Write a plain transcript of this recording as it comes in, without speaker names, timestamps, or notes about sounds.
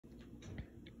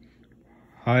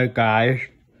Hi guys,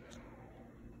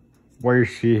 what you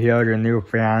see here is a new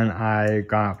fan I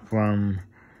got from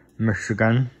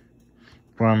Michigan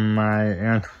from my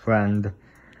aunt's friend.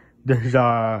 This is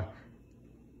a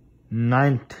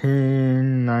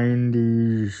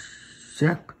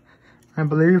 1996, I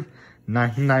believe,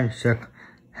 1996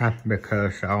 Hampton Bay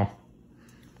carousel.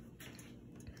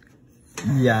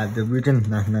 Yeah, the reason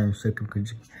 1996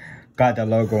 because it got the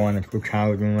logo on it, which I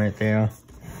was right there.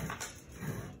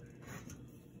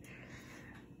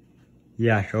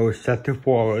 Yeah, so it's set to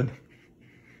forward.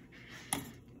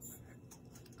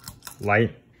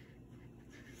 Light.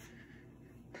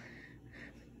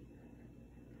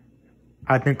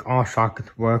 I think all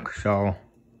sockets work, so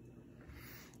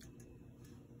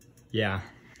yeah.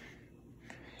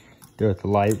 There's the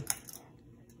light.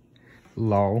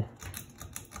 Low.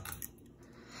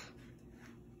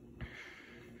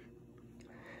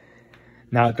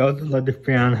 Now those are the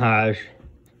fan has.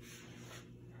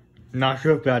 Not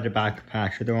sure if it has a back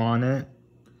capacitor on it.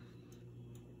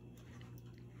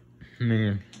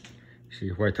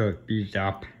 See, wait till it beats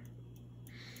up.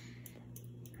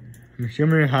 I'm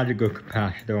assuming it has a good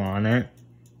capacitor on it.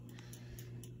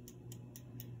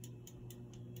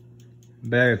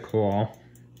 Very cool.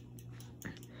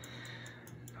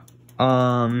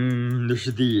 This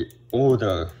is the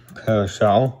older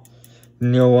carousel. The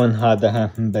new one had the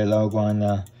Hampton Bay logo on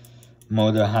the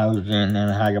motor housing and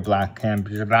it had a black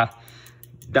canvas.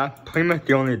 That's pretty much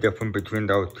the only difference between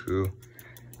those two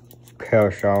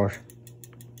carousels.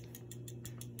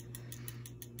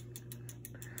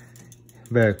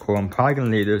 Very cool. I'm probably gonna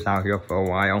leave this out here for a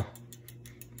while.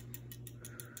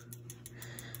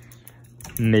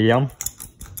 Medium.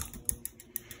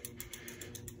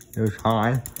 There's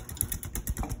high.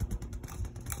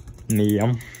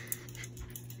 Medium.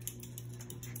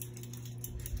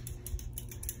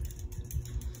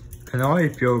 Can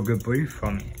already feel a good breeze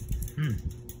from it.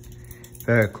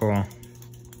 Very cool.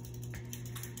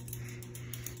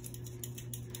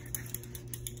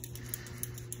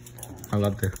 I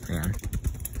love this fan.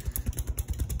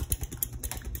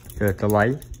 Here's the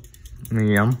light.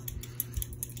 Medium.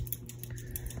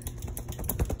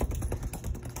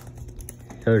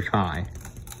 Here's high.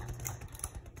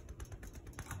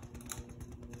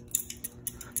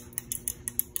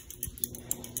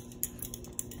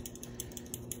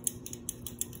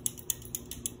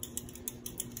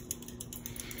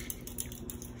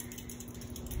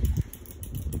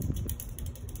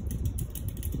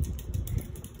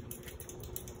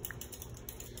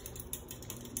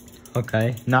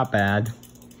 Okay, not bad.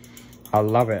 I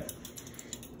love it.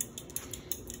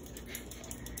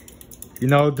 You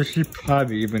know, this is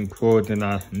probably even cooler than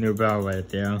a new bell right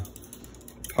there.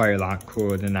 Probably a lot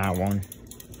cooler than that one.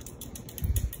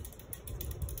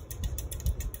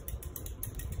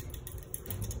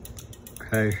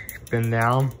 Okay, spin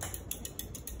down.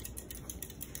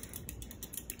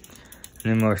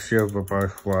 And then we'll see if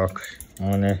reverse works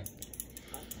on it.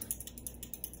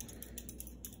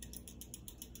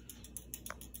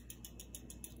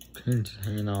 Pin's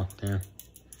hanging off there.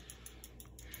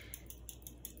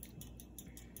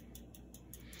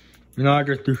 You know, I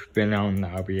just do spin out and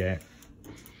that'll be it.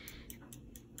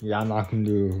 Yeah, I'm not gonna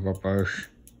do reverse.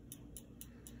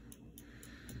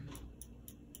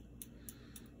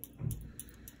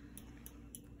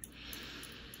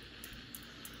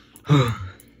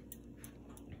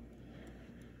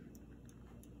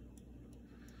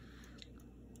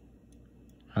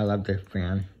 I love this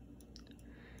fan.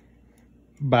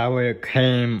 By the way, it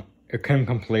came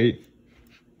complete.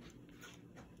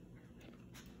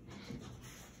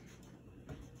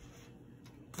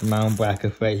 The mount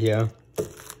bracket right here.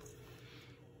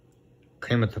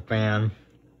 Came with the fan.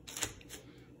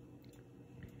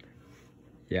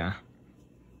 Yeah.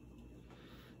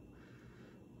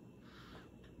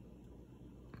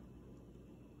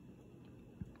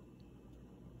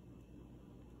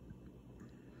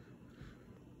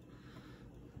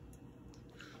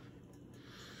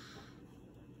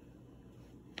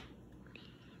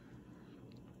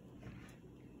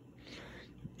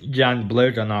 Yeah, and the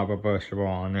blades are not reversible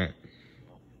on it.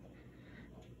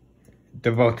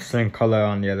 They're both the same color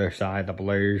on the other side, the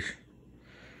blades.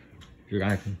 You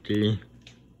guys can see.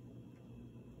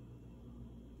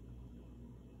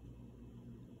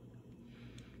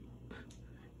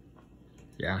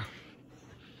 Yeah.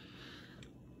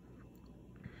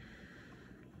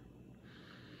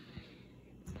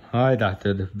 Alright, that's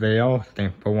the video.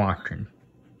 Thanks for watching.